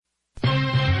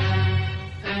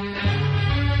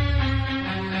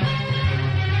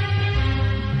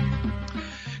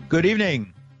Good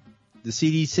evening. The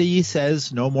CDC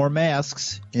says no more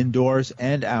masks indoors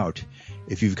and out.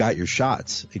 If you've got your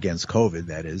shots against COVID,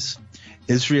 that is.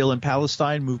 Israel and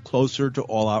Palestine move closer to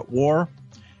all-out war.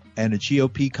 And a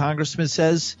GOP congressman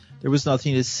says there was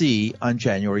nothing to see on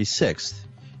January 6th.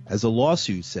 As a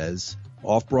lawsuit says,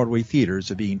 off-Broadway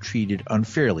theaters are being treated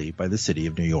unfairly by the city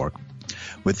of New York.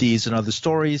 With these and other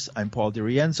stories, I'm Paul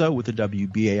DiRienzo with the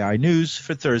WBAI News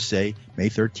for Thursday, May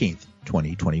 13th,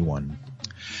 2021.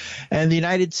 And the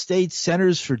United States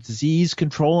Centers for Disease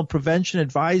Control and Prevention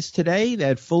advised today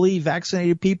that fully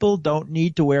vaccinated people don't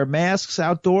need to wear masks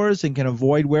outdoors and can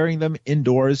avoid wearing them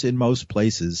indoors in most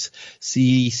places.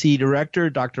 CDC Director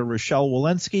Dr. Rochelle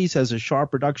Walensky says a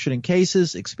sharp reduction in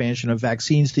cases, expansion of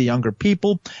vaccines to younger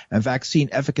people, and vaccine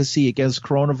efficacy against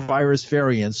coronavirus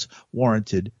variants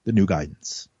warranted the new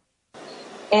guidance.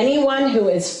 Anyone who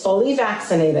is fully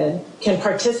vaccinated can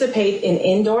participate in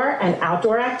indoor and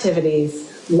outdoor activities,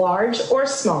 large or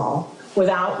small,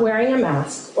 without wearing a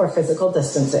mask or physical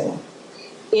distancing.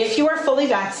 If you are fully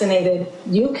vaccinated,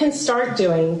 you can start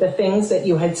doing the things that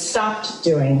you had stopped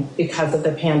doing because of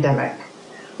the pandemic.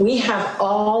 We have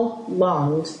all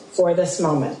longed for this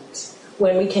moment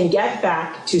when we can get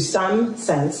back to some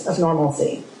sense of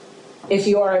normalcy. If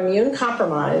you are immune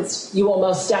compromised, you will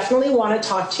most definitely want to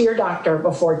talk to your doctor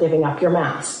before giving up your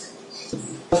mask.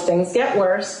 If things get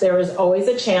worse, there is always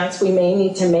a chance we may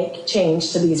need to make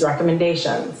change to these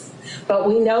recommendations. But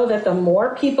we know that the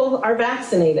more people are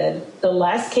vaccinated, the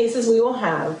less cases we will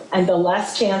have and the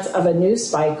less chance of a new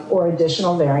spike or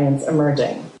additional variants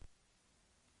emerging.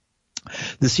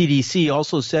 The CDC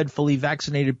also said fully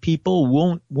vaccinated people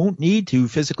won't need to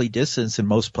physically distance in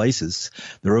most places.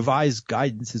 The revised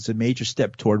guidance is a major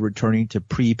step toward returning to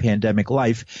pre-pandemic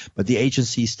life, but the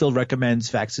agency still recommends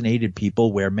vaccinated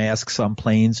people wear masks on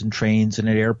planes and trains and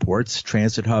at airports,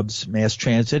 transit hubs, mass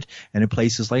transit, and in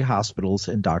places like hospitals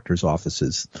and doctors'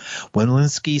 offices.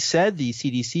 Walensky said the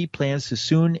CDC plans to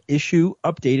soon issue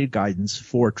updated guidance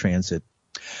for transit.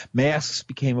 Masks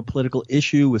became a political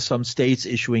issue, with some states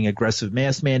issuing aggressive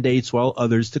mask mandates while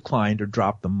others declined or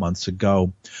dropped them months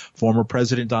ago. Former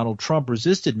President Donald Trump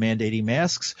resisted mandating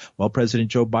masks, while President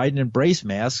Joe Biden embraced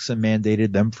masks and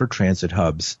mandated them for transit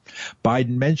hubs.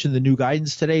 Biden mentioned the new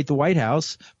guidance today at the White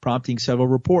House, prompting several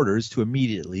reporters to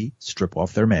immediately strip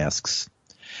off their masks.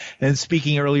 And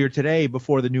speaking earlier today,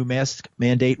 before the new mask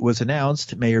mandate was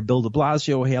announced, Mayor Bill de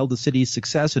Blasio hailed the city's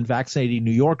success in vaccinating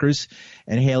New Yorkers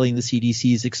and hailing the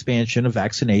CDC's expansion of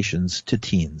vaccinations to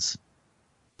teens.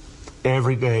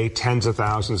 Every day, tens of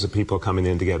thousands of people coming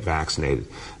in to get vaccinated.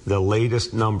 The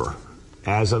latest number,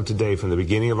 as of today, from the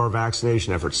beginning of our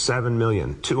vaccination effort,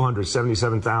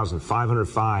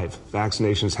 7,277,505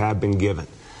 vaccinations have been given.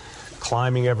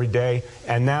 Climbing every day,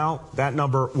 and now that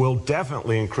number will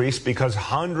definitely increase because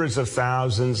hundreds of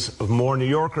thousands of more New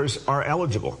Yorkers are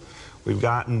eligible. We've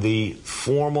gotten the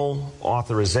formal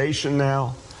authorization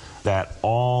now that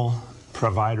all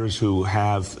providers who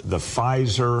have the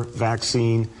Pfizer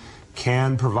vaccine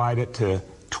can provide it to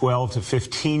 12 to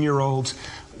 15-year-olds.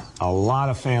 A lot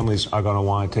of families are going to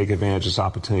want to take advantage of this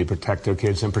opportunity to protect their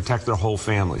kids and protect their whole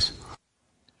families.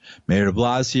 Mayor de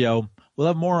Blasio. We'll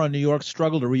have more on New York's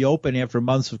struggle to reopen after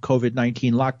months of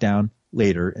COVID-19 lockdown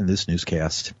later in this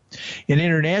newscast. In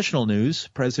international news,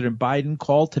 President Biden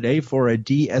called today for a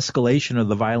de-escalation of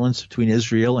the violence between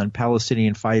Israel and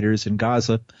Palestinian fighters in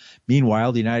Gaza.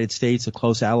 Meanwhile, the United States, a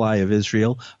close ally of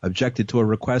Israel, objected to a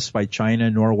request by China,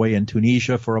 Norway, and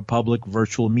Tunisia for a public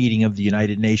virtual meeting of the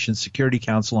United Nations Security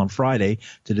Council on Friday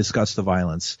to discuss the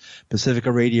violence. Pacifica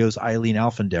Radio's Eileen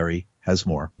Alfanderi has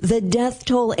more. The death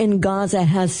toll in Gaza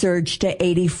has surged to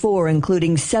 84,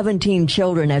 including 17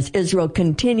 children, as Israel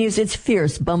continues its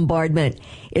fierce bombardment.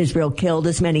 Israel killed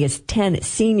as many as 10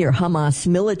 senior Hamas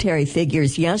military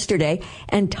figures yesterday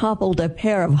and toppled a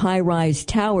pair of high-rise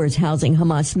towers housing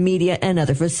Hamas media and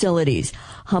other facilities.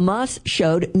 Hamas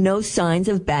showed no signs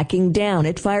of backing down.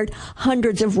 It fired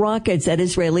hundreds of rockets at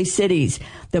Israeli cities.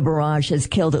 The barrage has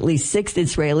killed at least 6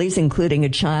 Israelis, including a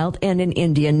child and an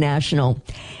Indian national.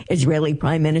 Israeli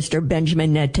Prime Minister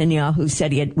Benjamin Netanyahu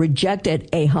said he had rejected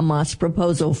a Hamas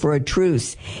proposal for a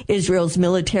truce. Israel's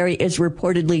military is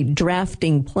reportedly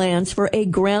drafting plans for a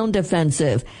ground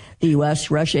offensive. The U.S.,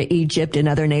 Russia, Egypt, and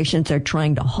other nations are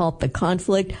trying to halt the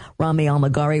conflict. Rami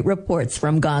Al-Maghari reports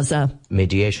from Gaza.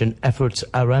 Mediation efforts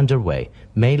are underway,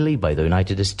 mainly by the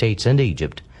United States and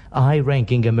Egypt. A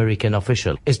high-ranking American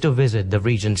official is to visit the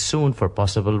region soon for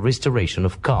possible restoration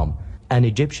of calm. An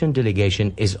Egyptian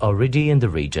delegation is already in the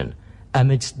region.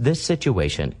 Amidst this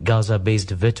situation,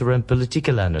 Gaza-based veteran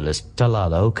political analyst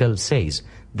Talal Okal says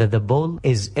that the ball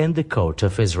is in the court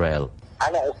of Israel.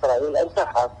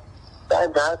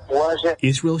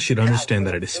 Israel should understand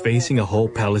that it is facing a whole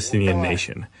Palestinian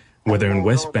nation, whether in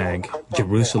West Bank,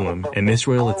 Jerusalem, and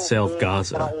Israel itself,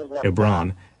 Gaza,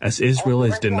 Hebron, as Israel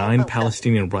is denying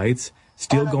Palestinian rights,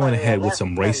 still going ahead with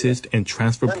some racist and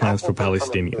transfer plans for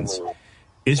Palestinians.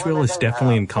 Israel is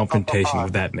definitely in confrontation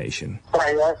with that nation.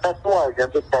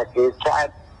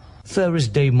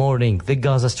 Thursday morning, the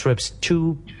Gaza Strip's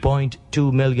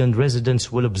 2.2 million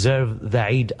residents will observe the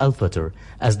Eid al-Fitr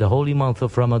as the holy month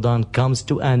of Ramadan comes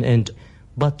to an end,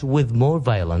 but with more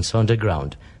violence on the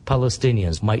ground.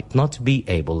 Palestinians might not be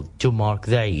able to mark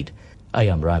the Eid. I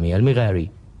am Rami Al-Mighari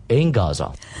in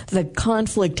Gaza. The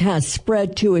conflict has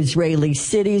spread to Israeli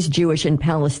cities. Jewish and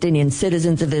Palestinian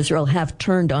citizens of Israel have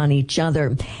turned on each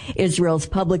other. Israel's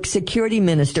public security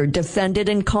minister defended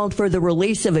and called for the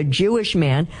release of a Jewish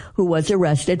man who was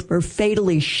arrested for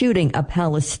fatally shooting a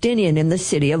Palestinian in the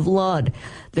city of Lod.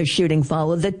 The shooting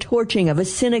followed the torching of a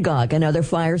synagogue and other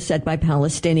fires set by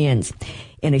Palestinians.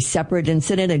 In a separate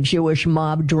incident, a Jewish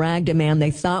mob dragged a man they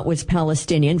thought was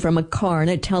Palestinian from a car in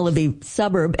a Tel Aviv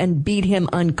suburb and beat him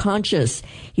unconscious.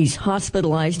 He's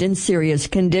hospitalized in serious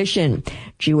condition.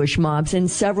 Jewish mobs in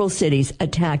several cities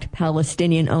attacked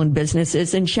Palestinian-owned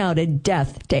businesses and shouted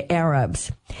death to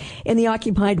Arabs. In the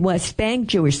occupied West Bank,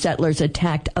 Jewish settlers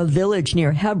attacked a village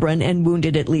near Hebron and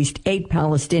wounded at least 8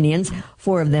 Palestinians.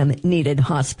 4 of them needed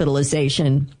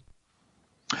hospitalization.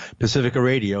 Pacifica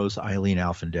Radio's Eileen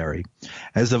Alfanderi.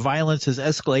 As the violence has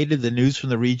escalated, the news from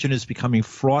the region is becoming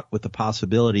fraught with the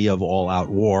possibility of all-out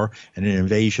war and an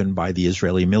invasion by the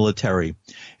Israeli military.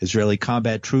 Israeli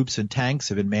combat troops and tanks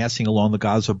have been massing along the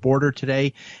Gaza border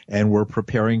today and were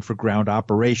preparing for ground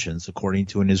operations, according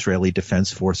to an Israeli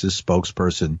Defense Forces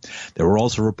spokesperson. There were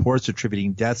also reports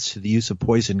attributing deaths to the use of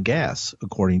poison gas,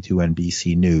 according to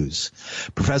NBC News.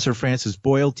 Professor Francis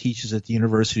Boyle teaches at the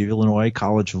University of Illinois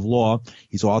College of Law.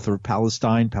 He's author of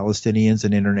Palestine, Palestinians,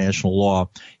 and International Law.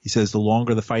 He says the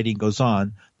longer the fighting goes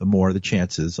on, the more the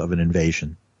chances of an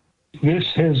invasion. This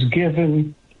has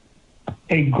given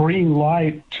a green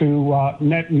light to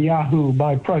Netanyahu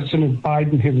by President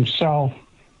Biden himself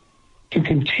to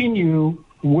continue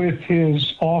with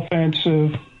his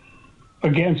offensive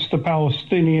against the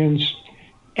Palestinians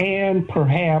and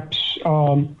perhaps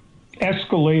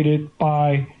escalate it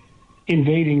by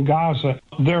invading Gaza.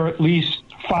 There are at least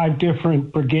 5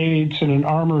 different brigades and an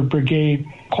armored brigade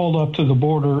called up to the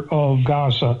border of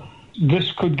Gaza.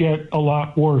 This could get a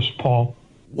lot worse, Paul.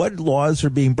 What laws are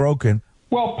being broken?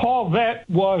 Well, Paul, that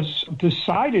was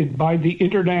decided by the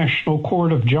International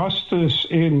Court of Justice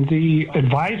in the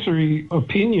advisory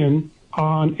opinion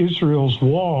on Israel's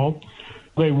wall.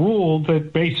 They ruled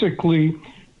that basically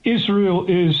Israel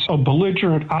is a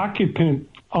belligerent occupant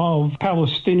of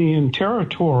Palestinian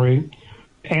territory,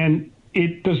 and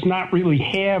it does not really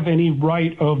have any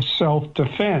right of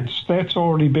self-defense. That's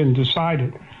already been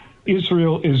decided.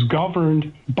 Israel is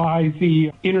governed by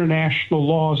the international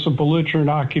laws of belligerent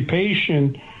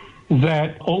occupation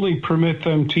that only permit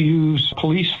them to use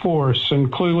police force,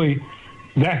 and clearly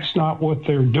that's not what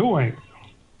they're doing.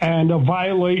 And a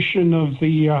violation of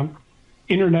the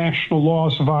international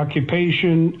laws of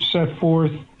occupation set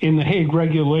forth in the Hague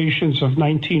Regulations of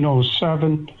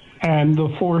 1907 and the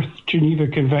Fourth Geneva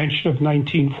Convention of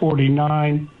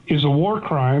 1949 is a war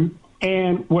crime.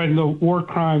 And when the war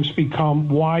crimes become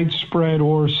widespread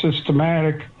or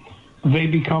systematic, they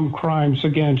become crimes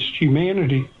against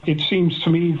humanity. It seems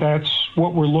to me that's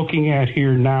what we're looking at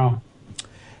here now.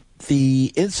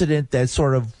 The incident that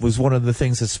sort of was one of the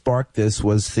things that sparked this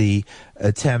was the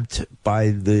attempt by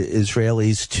the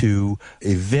Israelis to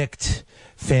evict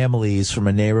families from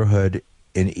a neighborhood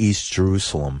in East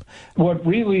Jerusalem. What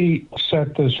really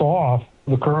set this off,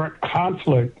 the current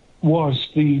conflict, was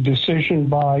the decision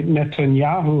by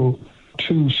Netanyahu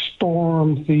to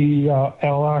storm the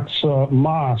Al-Aqsa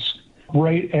Mosque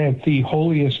right at the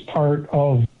holiest part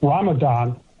of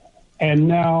Ramadan. And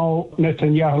now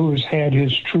Netanyahu has had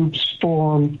his troops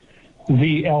storm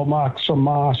the Al-Aqsa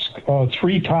Mosque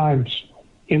 3 times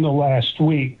in the last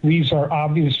week. These are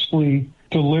obviously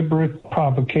deliberate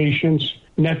provocations.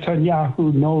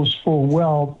 Netanyahu knows full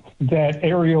well that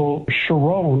Ariel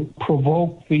Sharon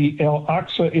provoked the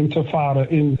Al-Aqsa Intifada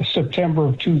in September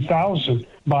of 2000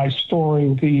 by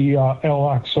storming the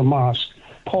Al-Aqsa Mosque.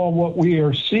 Paul, what we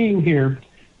are seeing here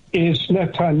is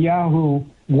Netanyahu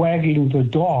wagging the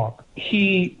dog.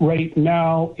 He right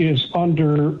now is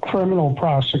under criminal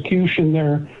prosecution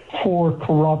there for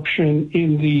corruption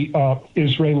in the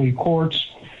Israeli courts.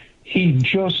 He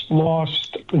just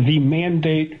lost the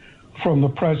mandate from the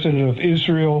president of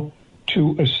Israel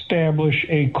to establish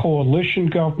a coalition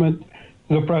government.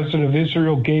 The president of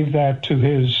Israel gave that to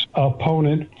his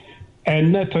opponent.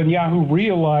 And Netanyahu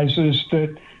realizes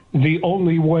that the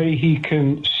only way he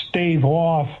can stave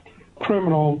off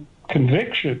criminal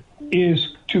conviction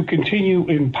is to continue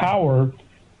in power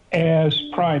as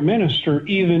prime minister,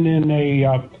 even in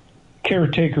a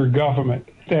caretaker government.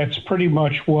 That's pretty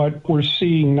much what we're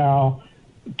seeing now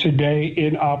today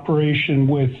in operation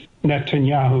with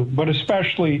Netanyahu, but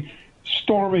especially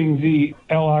storming the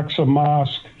Al-Aqsa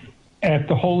Mosque at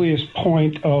the holiest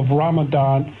point of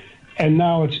Ramadan, and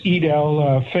now it's Eid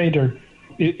al-Fitr.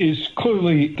 It is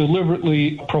clearly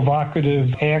deliberately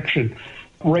provocative action.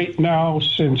 Right now,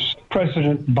 since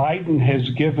President Biden has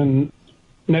given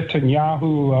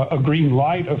Netanyahu a green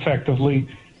light, effectively,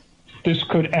 this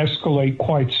could escalate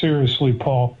quite seriously,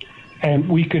 Paul, and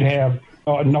we could have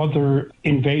another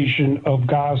invasion of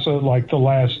Gaza like the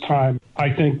last time.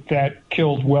 I think that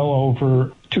killed well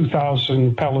over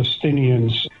 2,000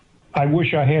 Palestinians. I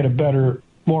wish I had a better,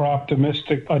 more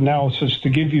optimistic analysis to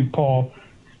give you, Paul,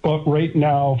 but right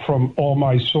now, from all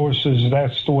my sources,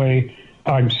 that's the way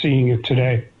I'm seeing it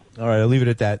today. All right, I'll leave it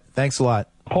at that. Thanks a lot.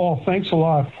 Paul, thanks a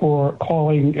lot for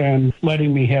calling and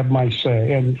letting me have my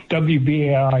say. And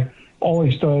WBAI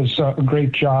always does a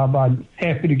great job. I'm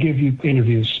happy to give you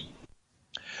interviews.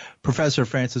 Professor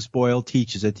Francis Boyle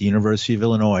teaches at the University of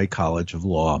Illinois College of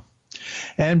Law.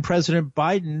 And President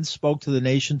Biden spoke to the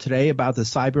nation today about the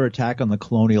cyber attack on the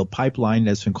Colonial Pipeline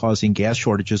that's been causing gas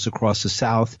shortages across the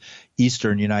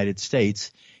southeastern United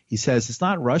States. He says it's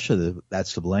not Russia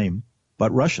that's to blame,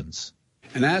 but Russians.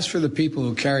 And as for the people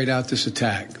who carried out this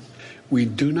attack, we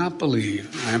do not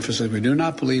believe, I emphasize, we do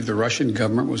not believe the Russian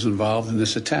government was involved in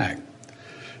this attack.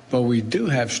 But we do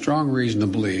have strong reason to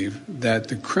believe that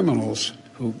the criminals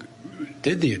who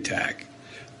did the attack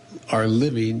are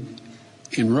living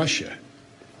in Russia.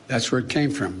 That's where it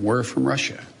came from. We're from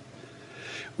Russia.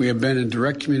 We have been in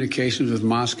direct communications with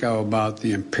Moscow about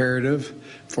the imperative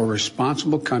for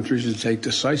responsible countries to take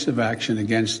decisive action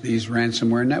against these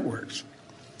ransomware networks.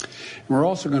 And we're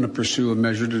also going to pursue a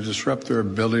measure to disrupt their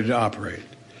ability to operate.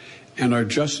 And our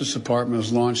Justice Department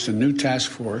has launched a new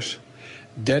task force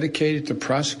dedicated to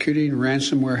prosecuting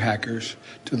ransomware hackers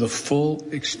to the full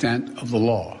extent of the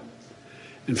law.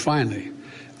 And finally,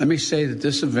 let me say that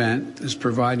this event is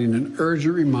providing an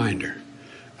urgent reminder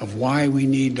of why we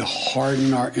need to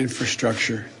harden our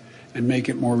infrastructure and make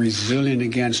it more resilient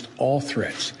against all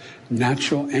threats,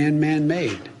 natural and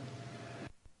man-made.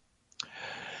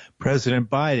 President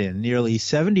Biden, nearly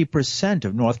 70%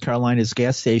 of North Carolina's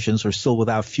gas stations are still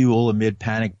without fuel amid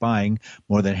panic buying.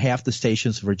 More than half the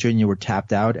stations in Virginia were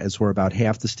tapped out, as were about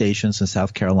half the stations in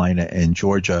South Carolina and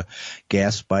Georgia.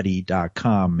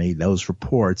 GasBuddy.com made those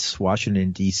reports.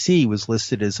 Washington, D.C. was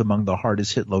listed as among the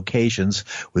hardest hit locations,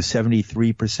 with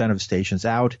 73% of stations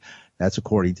out. That's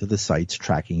according to the site's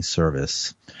tracking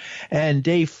service. And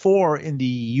day 4 in the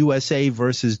USA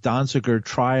versus Donziger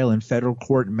trial in federal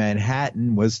court in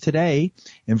Manhattan was today.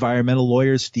 Environmental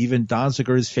lawyer Stephen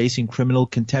Donziger is facing criminal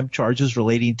contempt charges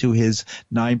relating to his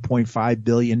 $9.5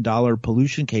 billion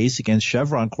pollution case against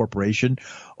Chevron Corporation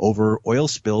over oil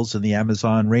spills in the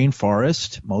Amazon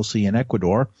rainforest, mostly in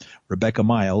Ecuador. Rebecca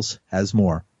Miles has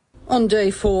more. On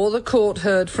day 4, the court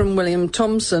heard from William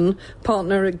Thompson,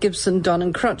 partner at Gibson,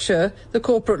 Dunn & Crutcher, the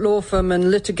corporate law firm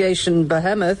and litigation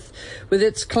behemoth, with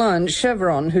its client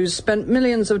Chevron, who's spent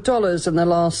millions of dollars in the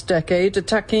last decade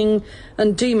attacking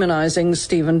and demonizing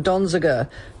Stephen Donziger.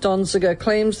 Donziger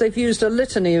claims they've used a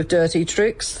litany of dirty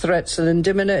tricks, threats and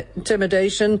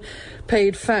intimidation,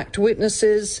 paid fact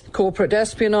witnesses, corporate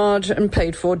espionage, and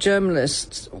paid-for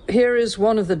journalists. Here is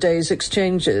one of the day's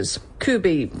exchanges.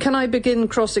 Kubi, can I begin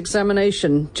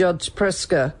cross-examination? Judge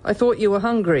Preska, I thought you were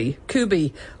hungry.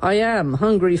 Kubi, I am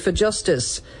hungry for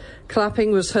justice.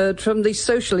 Clapping was heard from the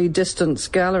socially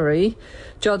distanced gallery.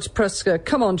 Judge Preska,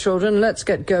 come on, children, let's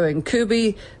get going.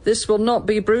 Kubi, this will not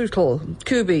be brutal.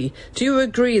 Kubi, do you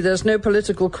agree there's no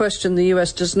political question the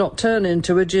U.S. does not turn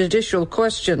into a judicial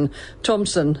question?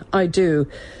 Thompson, I do.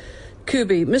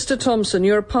 Kubi, Mr. Thompson,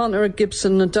 you're a partner at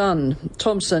Gibson & Dunn.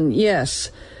 Thompson,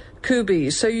 yes.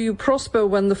 Kubi, so you prosper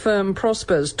when the firm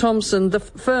prospers. Thompson, the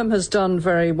firm has done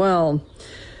very well.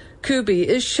 Kubi,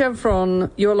 is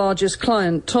Chevron your largest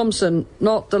client? Thompson,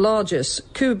 not the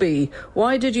largest. Kubi,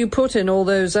 why did you put in all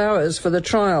those hours for the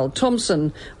trial?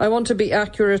 Thompson, I want to be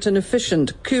accurate and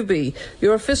efficient. Kubi,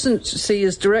 your efficiency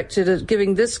is directed at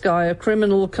giving this guy a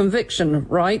criminal conviction,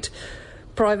 right?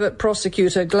 Private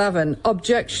Prosecutor Glavin,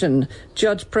 objection.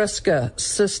 Judge Preska,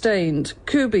 sustained.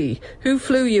 Kubi, who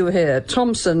flew you here?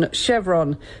 Thompson,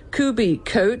 Chevron. Kubi,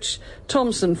 coach.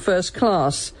 Thompson, first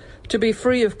class. To be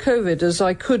free of COVID as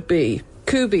I could be.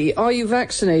 Kubi, are you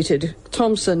vaccinated?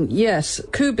 Thompson, yes.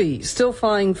 Kubi, still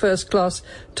flying first class?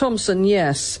 Thompson,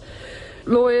 yes.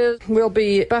 Lawyers will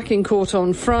be back in court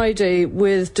on Friday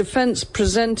with defence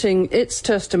presenting its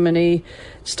testimony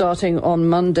starting on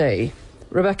Monday.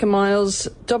 Rebecca Miles,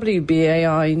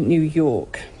 WBAI, New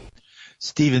York.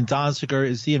 Stephen Donziger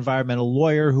is the environmental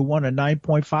lawyer who won a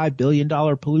 $9.5 billion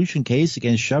pollution case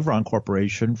against Chevron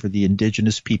Corporation for the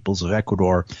indigenous peoples of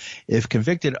Ecuador. If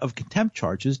convicted of contempt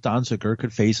charges, Donziger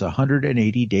could face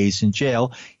 180 days in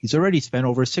jail. He's already spent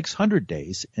over 600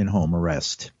 days in home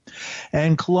arrest.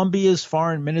 And Colombia's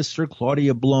Foreign Minister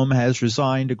Claudia Blum has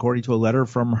resigned, according to a letter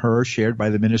from her shared by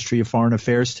the Ministry of Foreign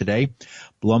Affairs today.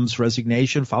 Blum's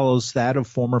resignation follows that of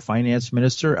former Finance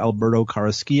Minister Alberto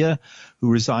Carrasquilla,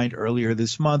 who resigned earlier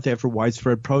this month after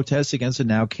widespread protests against a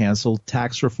now-canceled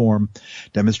tax reform.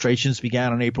 Demonstrations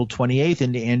began on April 28th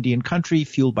in the Andean country,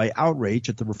 fueled by outrage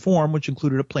at the reform, which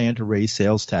included a plan to raise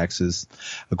sales taxes.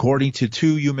 According to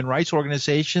two human rights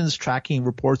organizations tracking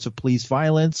reports of police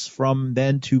violence from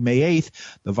then to May 8th,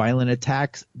 the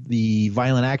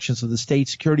violent actions of the state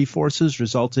security forces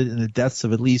resulted in the deaths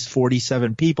of at least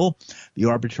 47 people, the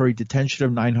arbitrary detention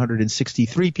of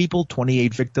 963 people,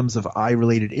 28 victims of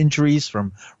eye-related injuries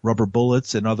from rubber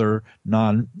bullets and other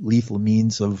non-lethal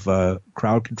means of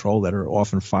crowd control that are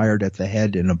often fired at the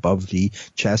head and above the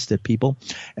chest at people,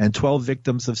 and 12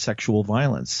 victims of sexual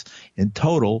violence. In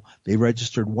total, they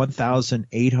registered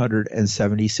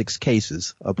 1,876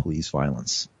 cases of police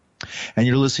violence. And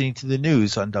you're listening to the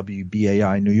news on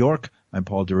WBAI New York. I'm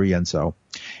Paul DiRienzo.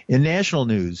 In national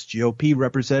news, GOP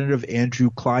Representative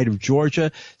Andrew Clyde of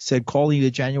Georgia said calling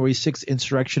the January 6th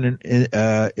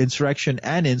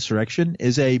insurrection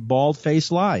is a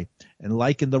bald-faced lie and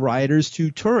likened the rioters to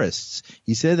tourists.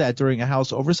 He said that during a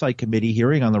House Oversight Committee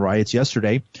hearing on the riots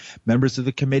yesterday. Members of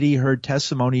the committee heard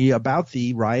testimony about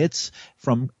the riots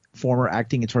from former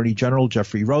Acting Attorney General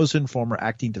Jeffrey Rosen, former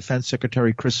Acting Defense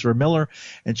Secretary Christopher Miller,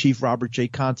 and Chief Robert J.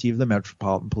 Conte of the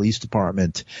Metropolitan Police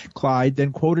Department. Clyde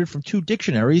then quoted from two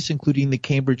dictionaries, including the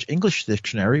Cambridge English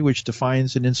Dictionary, which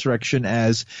defines an insurrection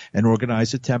as an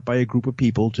organized attempt by a group of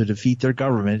people to defeat their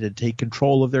government and take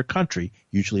control of their country,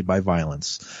 usually by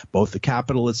violence. Both the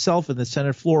Capitol itself and the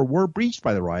Senate floor were breached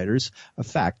by the rioters, a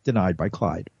fact denied by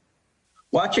Clyde.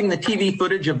 Watching the TV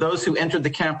footage of those who entered the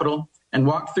Capitol and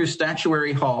walked through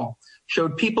Statuary Hall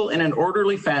showed people in an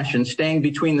orderly fashion staying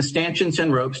between the stanchions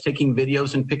and ropes taking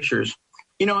videos and pictures.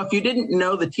 You know, if you didn't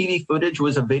know the TV footage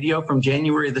was a video from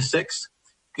January the 6th,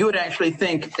 you would actually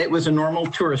think it was a normal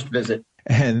tourist visit.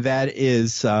 And that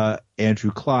is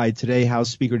Andrew Clyde. Today, House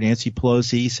Speaker Nancy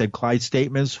Pelosi said Clyde's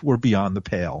statements were beyond the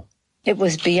pale. It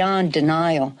was beyond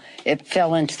denial. It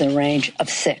fell into the range of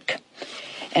sick.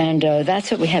 And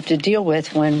that's what we have to deal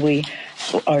with when we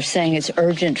are saying it's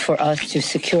urgent for us to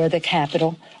secure the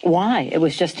Capitol. Why? It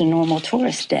was just a normal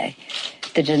tourist day.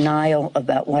 The denial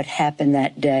about what happened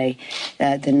that day,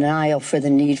 the denial for the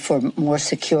need for more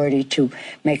security to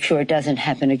make sure it doesn't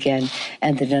happen again,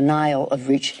 and the denial of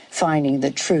finding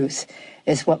the truth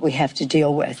is what we have to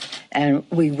deal with. And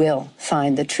we will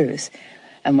find the truth.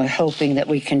 And we're hoping that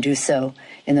we can do so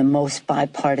in the most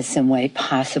bipartisan way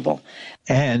possible.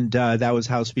 And that was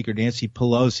House Speaker Nancy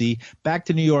Pelosi. Back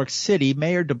to New York City,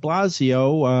 Mayor de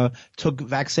Blasio took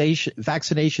vaccination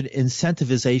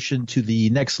incentivization to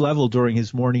the next level during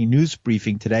his morning news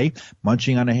briefing today,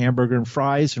 munching on a hamburger and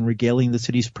fries and regaling the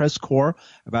city's press corps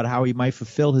about how he might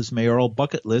fulfill his mayoral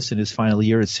bucket list in his final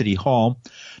year at City Hall.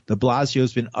 De Blasio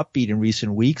has been upbeat in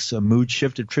recent weeks, a mood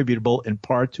shift attributable in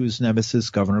part to his nemesis,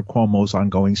 Governor Cuomo's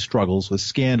ongoing struggles with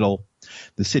scandal,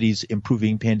 the city's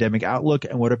improving pandemic outlook,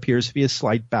 and what appears to be a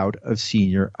slight bout of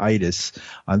senior-itis.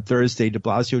 On Thursday, de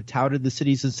Blasio touted the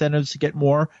city's incentives to get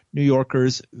more New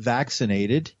Yorkers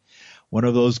vaccinated. One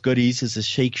of those goodies is a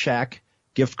Shake Shack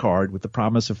gift card with the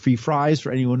promise of free fries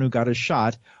for anyone who got a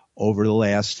shot over the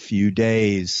last few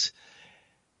days.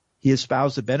 He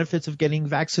espoused the benefits of getting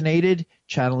vaccinated,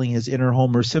 channeling his inner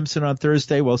Homer Simpson on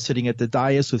Thursday while sitting at the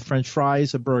dais with French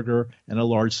fries, a burger, and a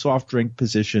large soft drink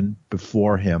positioned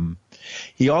before him.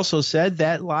 He also said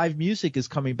that live music is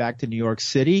coming back to New York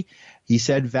City. He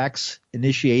said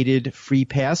vax-initiated free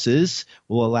passes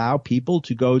will allow people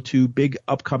to go to big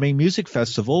upcoming music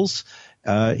festivals.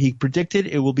 He predicted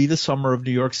it will be the summer of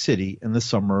New York City and the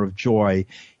summer of joy.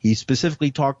 He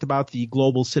specifically talked about the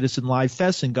Global Citizen Live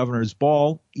Fest and Governor's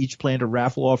Ball. Each plan to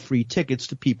raffle off free tickets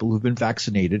to people who've been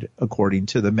vaccinated, according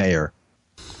to the mayor.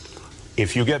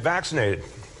 If you get vaccinated,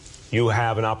 you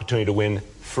have an opportunity to win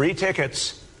free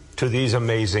tickets to these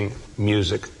amazing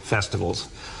music festivals.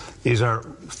 These are,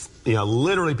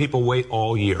 literally people wait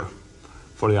all year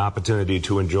for the opportunity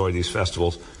to enjoy these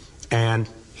festivals. And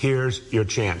here's your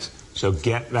chance. So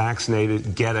get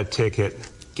vaccinated, get a ticket,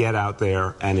 get out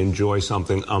there and enjoy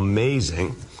something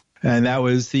amazing. And that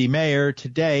was the mayor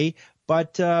today.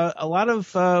 But a lot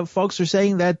of folks are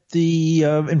saying that the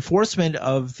enforcement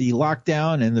of the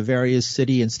lockdown and the various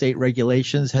city and state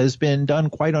regulations has been done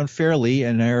quite unfairly,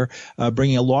 and they're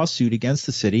bringing a lawsuit against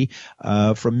the city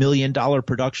from $1 million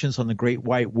productions on the Great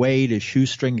White Way to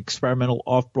shoestring experimental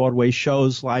off-Broadway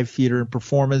shows. Live theater and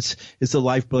performance is the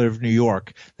lifeblood of New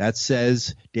York. That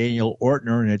says Daniel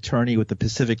Ortner, an attorney with the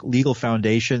Pacific Legal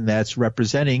Foundation that's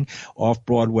representing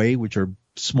off-Broadway, which are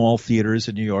small theaters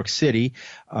in New York City.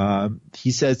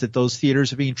 He says that those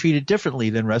theaters are being treated differently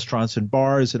than restaurants and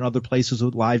bars and other places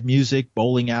with live music,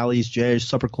 bowling alleys, jazz,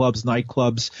 supper clubs,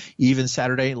 nightclubs, even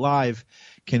Saturday Night Live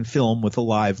can film with a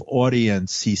live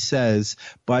audience, he says.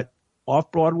 But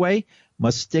off-Broadway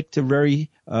must stick to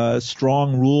very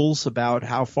strong rules about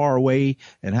how far away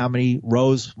and how many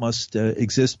rows must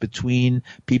exist between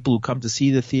people who come to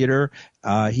see the theater.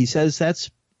 He says that's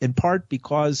in part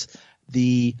because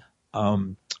the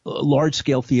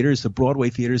large-scale theaters, the Broadway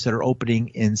theaters that are opening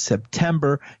in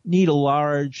September, need a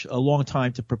long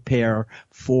time to prepare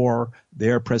for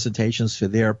their presentations, for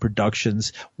their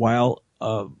productions, while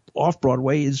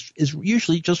off-Broadway is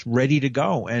usually just ready to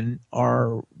go and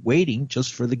are waiting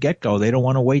just for the get-go. They don't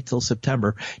want to wait till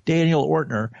September. Daniel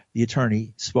Ortner, the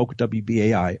attorney, spoke with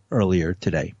WBAI earlier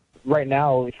today. Right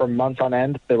now, for months on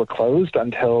end, they were closed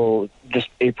until just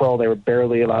April. They were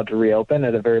barely allowed to reopen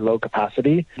at a very low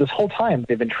capacity. This whole time,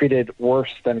 they've been treated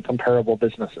worse than comparable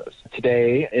businesses.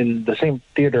 Today, in the same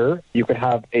theater, you could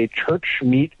have a church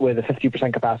meet with a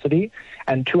 50% capacity,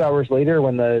 and 2 hours later,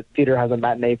 when the theater has a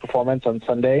matinee performance on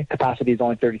Sunday, capacity is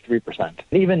only 33%. And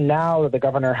even now that the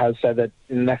governor has said that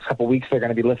in the next couple of weeks they're going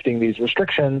to be lifting these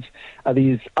restrictions,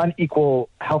 these unequal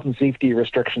health and safety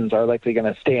restrictions are likely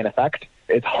going to stay in effect.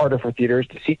 It's harder for theaters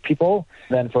to seat people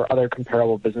than for other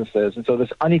comparable businesses. And so this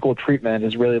unequal treatment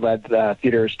has really led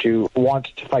theaters to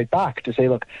want to fight back, to say,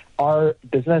 look, our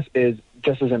business is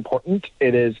just as important.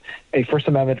 It is a First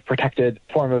Amendment protected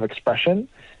form of expression,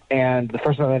 and the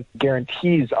First Amendment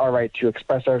guarantees our right to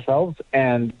express ourselves,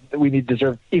 and we need to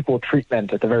deserve equal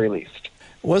treatment at the very least.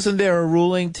 Wasn't there a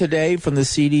ruling today from the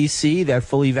CDC that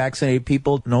fully vaccinated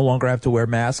people no longer have to wear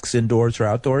masks indoors or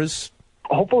outdoors?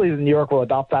 Hopefully New York will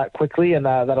adopt that quickly, and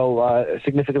that'll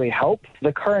significantly help.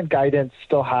 The current guidance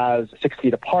still has 6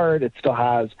 feet apart. It still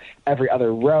has every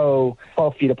other row,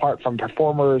 12 feet apart from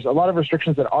performers, a lot of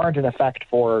restrictions that aren't in effect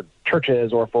for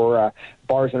churches or for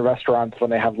bars and restaurants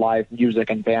when they have live music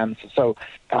and bands. So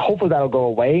hopefully that'll go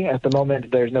away. At the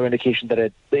moment, there's no indication that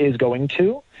it is going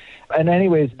to. And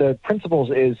anyways, the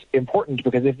principles is important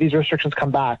because if these restrictions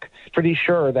come back, pretty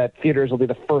sure that theaters will be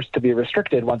the first to be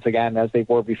restricted once again as they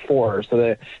were before. So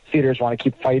the theaters want to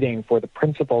keep fighting for the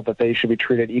principle that they should be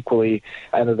treated equally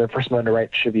and that their First Amendment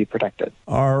rights should be protected.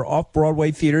 Are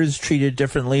off-Broadway theaters treated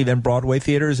differently than Broadway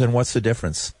theaters, and what's the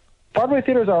difference? Broadway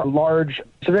theaters are large,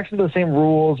 subject to the same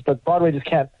rules, but Broadway just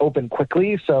can't open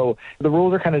quickly. So the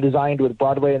rules are kind of designed with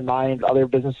Broadway in mind, other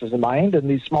businesses in mind, and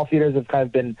these small theaters have kind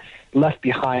of been left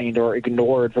behind or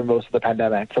ignored for most of the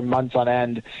pandemic. For months on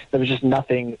end, there was just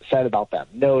nothing said about them,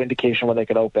 no indication when they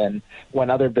could open. When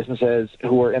other businesses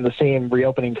who were in the same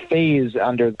reopening phase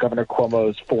under Governor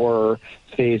Cuomo's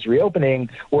 4-phase reopening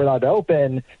were allowed to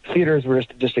open, theaters were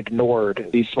just ignored,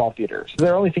 these small theaters.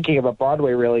 They're only thinking about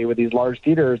Broadway, really, with these large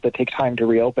theaters that take time to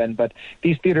reopen, but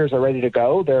these theaters are ready to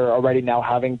go. They're already now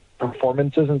having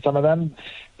performances in some of them,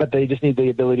 but they just need the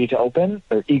ability to open.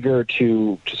 They're eager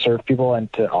to serve people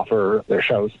and to offer their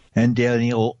shows. And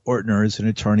Daniel Ortner is an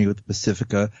attorney with the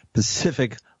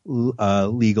Pacific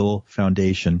Legal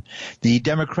Foundation. The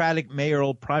Democratic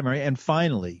mayoral primary, and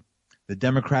finally, the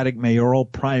Democratic mayoral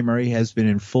primary has been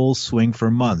in full swing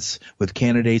for months, with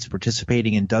candidates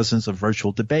participating in dozens of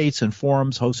virtual debates and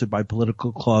forums hosted by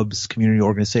political clubs, community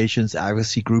organizations,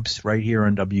 advocacy groups right here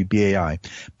on WBAI.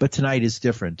 But tonight is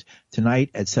different.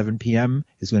 Tonight at 7 p.m.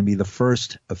 is going to be the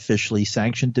first officially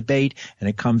sanctioned debate, and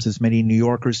it comes as many New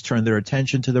Yorkers turn their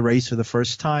attention to the race for the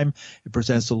first time. It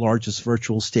presents the largest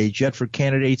virtual stage yet for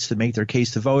candidates to make their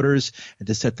case to voters and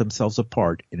to set themselves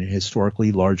apart in a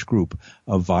historically large group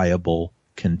of viable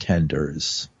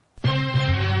contenders.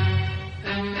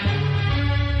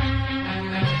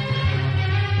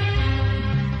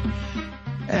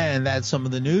 And that's some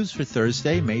of the news for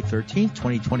Thursday, May 13th,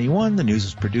 2021. The news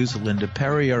is produced by Linda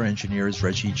Perry. Our engineer is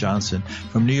Reggie Johnson.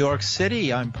 From New York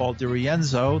City, I'm Paul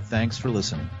DiRienzo. Thanks for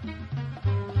listening.